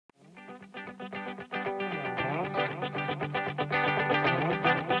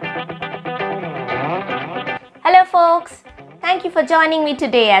folks, thank you for joining me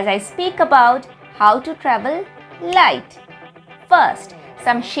today as I speak about how to travel light. First,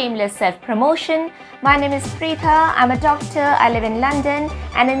 some shameless self-promotion. My name is Preetha, I'm a doctor, I live in London,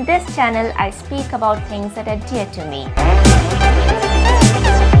 and in this channel I speak about things that are dear to me.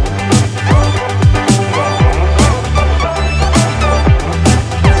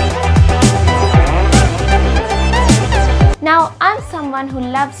 Now, I'm someone who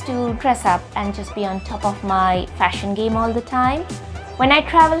loves to dress up and just be on top of my fashion game all the time. When I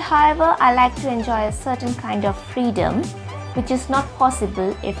travel, however, I like to enjoy a certain kind of freedom, which is not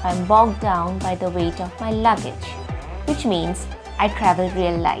possible if I'm bogged down by the weight of my luggage, which means I travel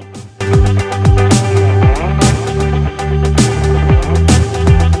real light.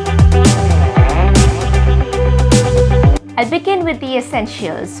 I'll begin with the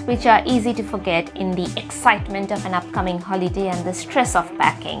essentials, which are easy to forget in the excitement of an upcoming holiday and the stress of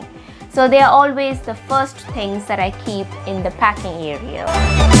packing. So they are always the first things that I keep in the packing area.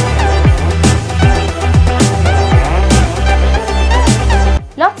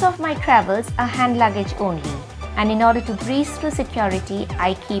 Lots of my travels are hand luggage only, and in order to breeze through security,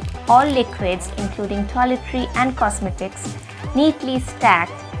 I keep all liquids including toiletry and cosmetics neatly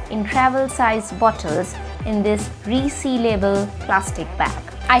stacked in travel size bottles in this resealable plastic bag.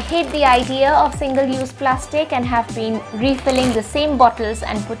 I hate the idea of single-use plastic and have been refilling the same bottles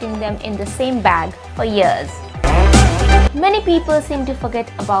and putting them in the same bag for years. Many people seem to forget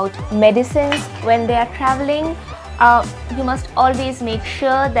about medicines when they are traveling. You must always make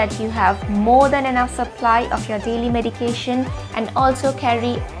sure that you have more than enough supply of your daily medication and also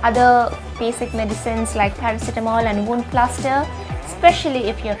carry other basic medicines like paracetamol and wound plaster, especially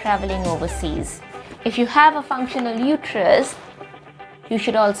if you're traveling overseas. If you have a functional uterus, you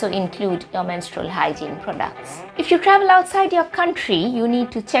should also include your menstrual hygiene products. If you travel outside your country, you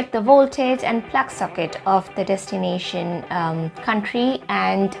need to check the voltage and plug socket of the destination country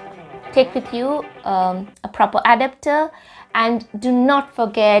and take with you a proper adapter, and do not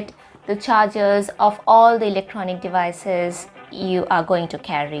forget the chargers of all the electronic devices you are going to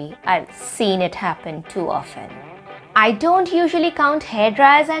carry. I've seen it happen too often. I don't usually count hair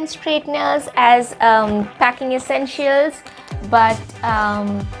dryers and straighteners as packing essentials, but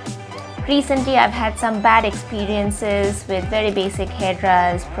recently I've had some bad experiences with very basic hair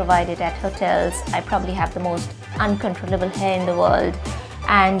dryers provided at hotels. I probably have the most uncontrollable hair in the world,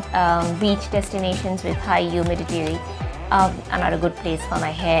 and beach destinations with high humidity are not a good place for my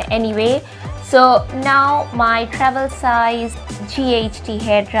hair anyway. So now my travel size GHT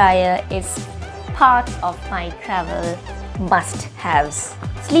hair dryer is part of my travel must-haves.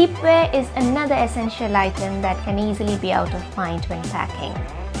 Sleepwear is another essential item that can easily be out of mind when packing.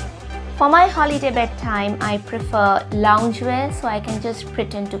 For my holiday bedtime, I prefer loungewear, so I can just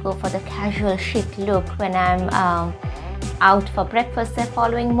pretend to go for the casual chic look when I'm out for breakfast the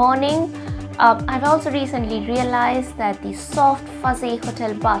following morning. I've also recently realized that the soft fuzzy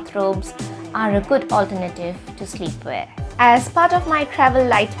hotel bathrobes are a good alternative to sleepwear. As part of my travel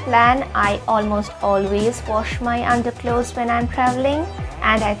light plan, I almost always wash my underclothes when I'm traveling,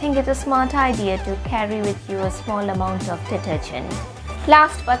 and I think it's a smart idea to carry with you a small amount of detergent.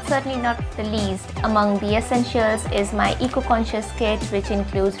 Last but certainly not the least among the essentials is my eco-conscious kit, which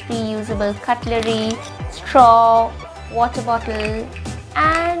includes reusable cutlery, straw, water bottle,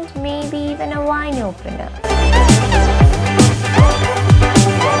 and maybe even a wine opener.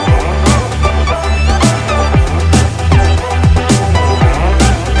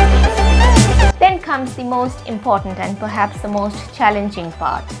 Then comes the most important and perhaps the most challenging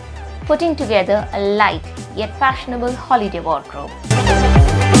part: putting together a light yet fashionable holiday wardrobe.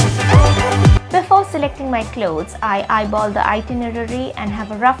 Before selecting my clothes, I eyeball the itinerary and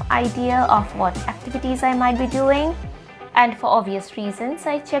have a rough idea of what activities I might be doing. And for obvious reasons,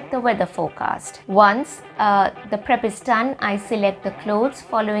 I check the weather forecast. Once the prep is done, I select the clothes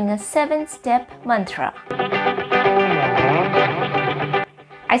following a 7-step mantra.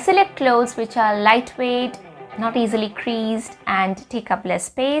 I select clothes which are lightweight, not easily creased, and take up less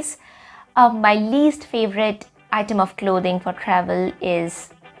space. My least favorite item of clothing for travel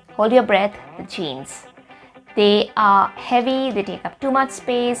is, hold your breath, the jeans. They are heavy, they take up too much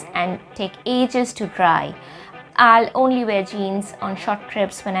space and take ages to dry. I'll only wear jeans on short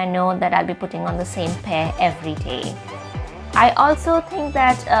trips when I know that I'll be putting on the same pair every day. I also think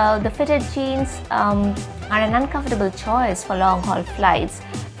that the fitted jeans are an uncomfortable choice for long-haul flights,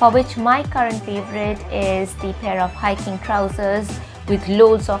 for which my current favorite is the pair of hiking trousers with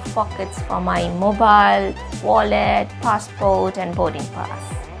loads of pockets for my mobile, wallet, passport and boarding pass.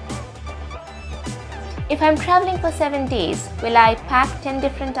 If I'm traveling for 7 days, will I pack 10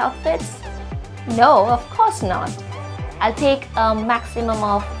 different outfits? No, of course not. I'll take a maximum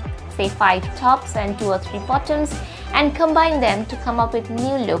of say 5 tops and 2 or 3 bottoms and combine them to come up with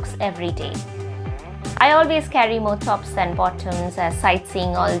new looks every day. I always carry more tops than bottoms, as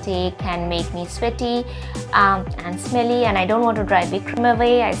sightseeing all day can make me sweaty and smelly, and I don't want to drive Vikram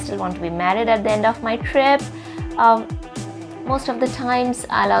away. I still want to be married at the end of my trip. Most of the times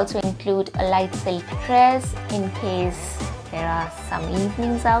I'll also include a light silk dress in case there are some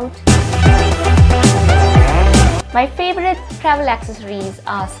evenings out. My favorite travel accessories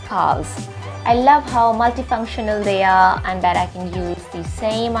are scarves. I love how multifunctional they are and that I can use the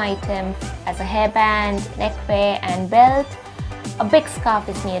same item as a hairband, neckwear and belt. A big scarf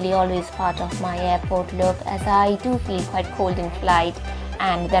is nearly always part of my airport look, as I do feel quite cold in flight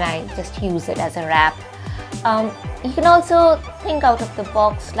and then I just use it as a wrap. You can also think out of the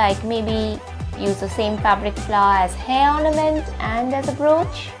box, like maybe use the same fabric flower as hair ornament and as a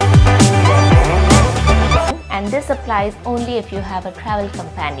brooch. And this applies only if you have a travel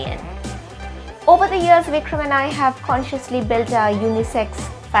companion. Over the years, Vikram and I have consciously built a unisex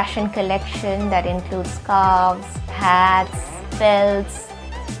fashion collection that includes scarves, hats, belts,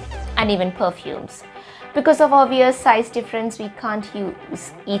 and even perfumes. Because of obvious size difference, we can't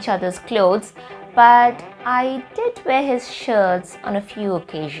use each other's clothes, but I did wear his shirts on a few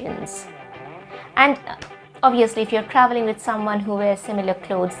occasions. And obviously, if you're traveling with someone who wears similar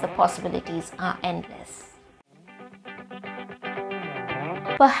clothes, the possibilities are endless.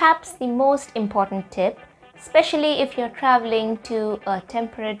 Perhaps the most important tip, especially if you're traveling to a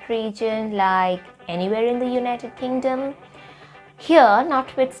temperate region like anywhere in the United Kingdom, here,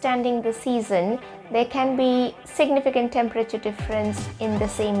 notwithstanding the season, there can be significant temperature difference in the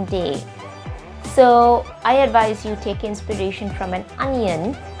same day. So I advise you take inspiration from an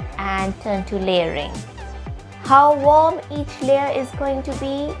onion and turn to layering. How warm each layer is going to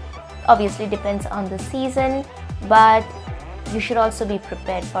be obviously depends on the season, but you should also be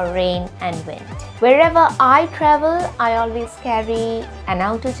prepared for rain and wind. Wherever I travel, I always carry an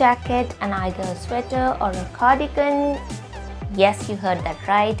outer jacket and either a sweater or a cardigan. Yes, you heard that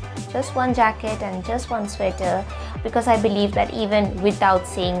right. Just one jacket and just one sweater, because I believe that even without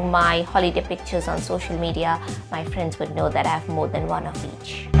seeing my holiday pictures on social media, my friends would know that I have more than one of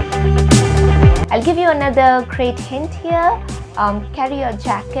each. I'll give you another great hint here. Carry your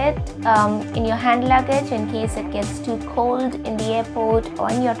jacket in your hand luggage in case it gets too cold in the airport or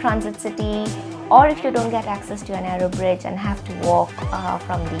in your transit city, or if you don't get access to an aero bridge and have to walk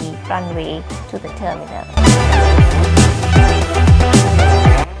from the runway to the terminal.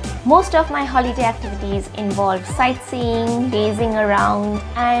 Most of my holiday activities involve sightseeing, lazing around,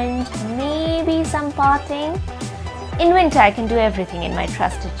 and maybe some partying. In winter, I can do everything in my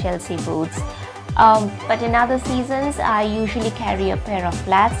trusted Chelsea boots. But in other seasons, I usually carry a pair of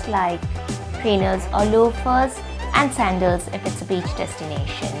flats like trainers or loafers and sandals if it's a beach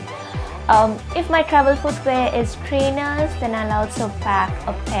destination. If my travel footwear is trainers, then I'll also pack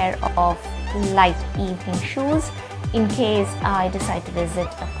a pair of light evening shoes in case I decide to visit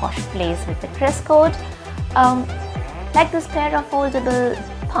a posh place with the dress code. Like this pair of foldable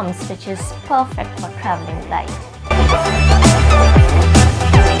pumps, which is perfect for traveling light.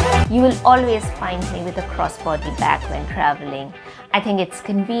 You will always find me with a crossbody bag when traveling. I think it's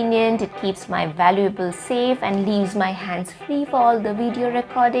convenient, it keeps my valuables safe and leaves my hands free for all the video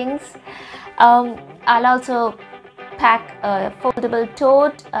recordings. I'll also pack a foldable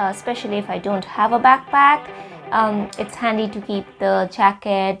tote, especially if I don't have a backpack. It's handy to keep the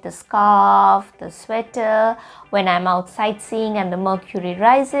jacket, the scarf, the sweater when I'm out sightseeing and the mercury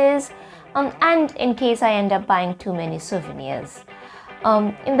rises, and in case I end up buying too many souvenirs.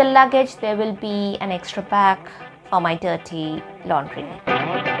 In the luggage, there will be an extra bag for my dirty laundry.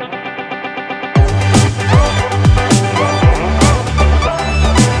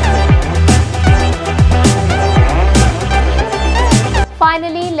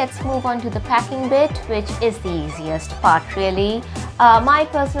 Finally, let's move on to the packing bit, which is the easiest part really. My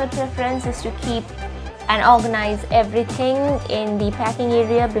personal preference is to keep and organize everything in the packing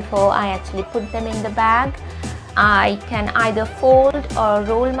area before I actually put them in the bag. I can either fold or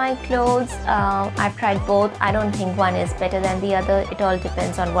roll my clothes. I've tried both. I don't think one is better than the other. It all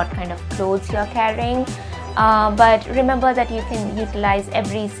depends on what kind of clothes you're carrying. But remember that you can utilize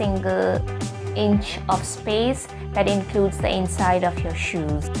every single inch of space. That includes the inside of your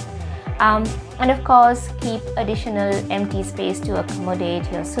shoes. And of course, keep additional empty space to accommodate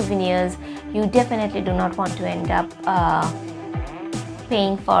your souvenirs. You definitely do not want to end up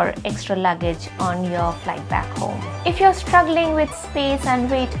paying for extra luggage on your flight back home. If you're struggling with space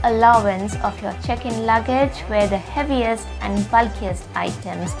and weight allowance of your check-in luggage, wear the heaviest and bulkiest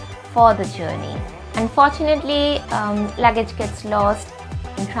items for the journey. Unfortunately, luggage gets lost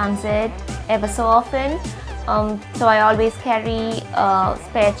in transit ever so often, so I always carry a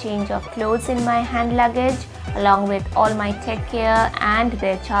spare change of clothes in my hand luggage along with all my tech gear and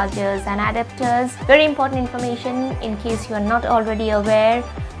their chargers and adapters. Very important information in case you are not already aware: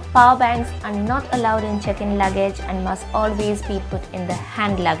 power banks are not allowed in check-in luggage and must always be put in the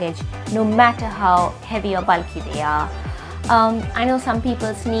hand luggage, no matter how heavy or bulky they are. I know some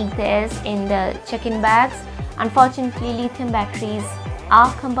people sneak theirs in the check-in bags. Unfortunately, lithium batteries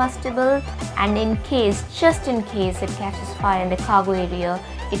are combustible, and just in case it catches fire in the cargo area,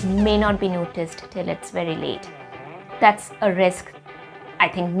 it may not be noticed till it's very late. That's a risk I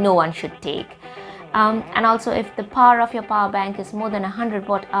think no one should take. And also, if the power of your power bank is more than 100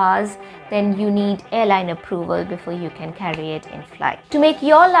 watt hours, then you need airline approval before you can carry it in flight. To make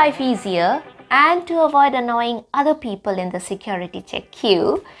your life easier and to avoid annoying other people in the security check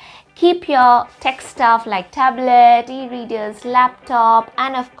queue, keep your tech stuff like tablet, e-readers, laptop,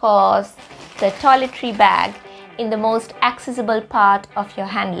 and of course the toiletry bag in the most accessible part of your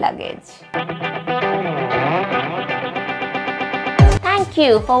hand luggage. Thank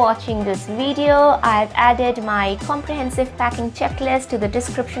you for watching this video. I've added my comprehensive packing checklist to the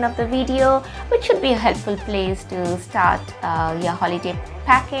description of the video, which should be a helpful place to start your holiday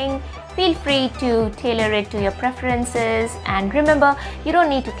packing. Feel free to tailor it to your preferences, and remember, you don't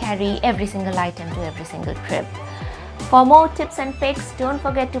need to carry every single item to every single trip. For more tips and picks, don't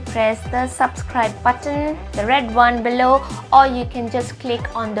forget to press the subscribe button, the red one below, or you can just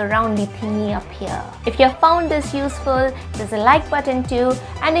click on the roundy thingy up here. If you have found this useful, there's a like button too,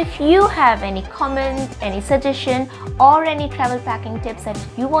 and if you have any comment, any suggestion, or any travel packing tips that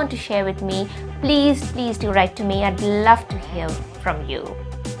you want to share with me, please do write to me. I'd love to hear from you.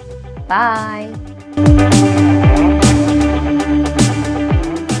 Bye.